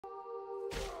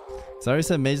Sorry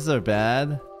said mages are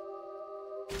bad.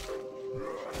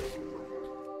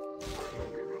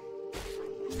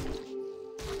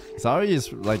 Xaryu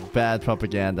is like bad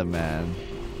propaganda, man.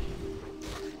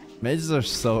 Mages are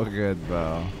so good,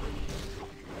 bro.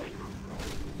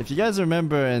 If you guys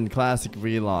remember in Classic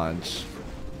Relaunch,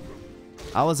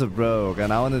 I was a rogue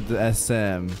and I wanted to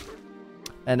SM.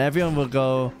 And everyone would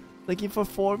go, looking for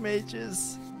 4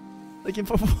 mages. Looking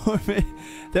for 4 mages.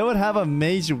 They would have a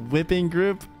mage whipping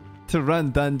group to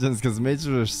run dungeons because mages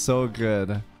were so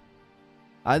good.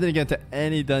 I didn't get to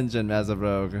any dungeon as a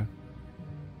rogue.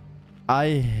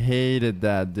 I hated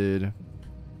that, dude.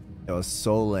 It was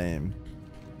so lame.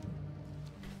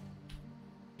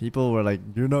 People were like,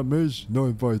 you're not mage, no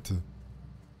invite.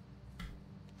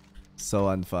 So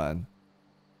unfun.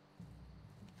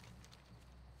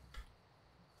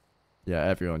 Yeah,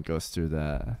 everyone goes through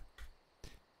that.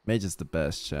 Mage is the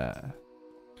best, chat.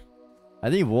 I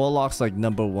think Warlock's like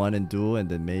 #1 in duel and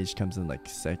then Mage comes in like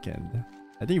 2nd.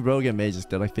 I think Rogue and Mage,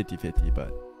 they're like 50-50,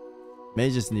 but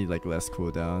Mages need like less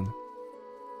cooldown.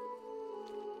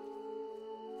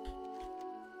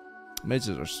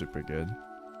 Mages are super good.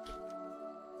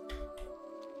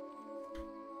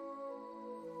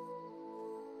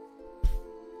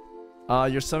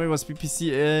 Your stomach was PPC.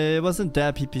 It wasn't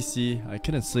that PPC. I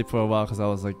couldn't sleep for a while because I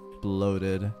was like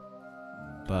bloated.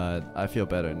 But I feel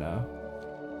better now.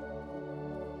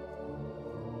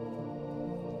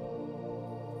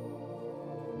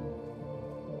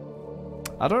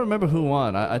 I don't remember who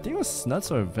won. I think it was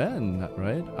Snuts or Ven,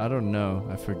 right? I don't know.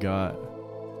 I forgot.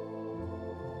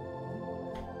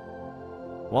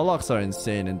 Warlocks are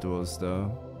insane in duels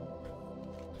though.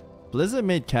 Blizzard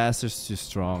made casters too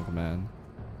strong, man.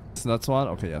 Snuts one?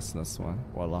 Okay, yeah, Snuts one.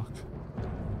 Warlock.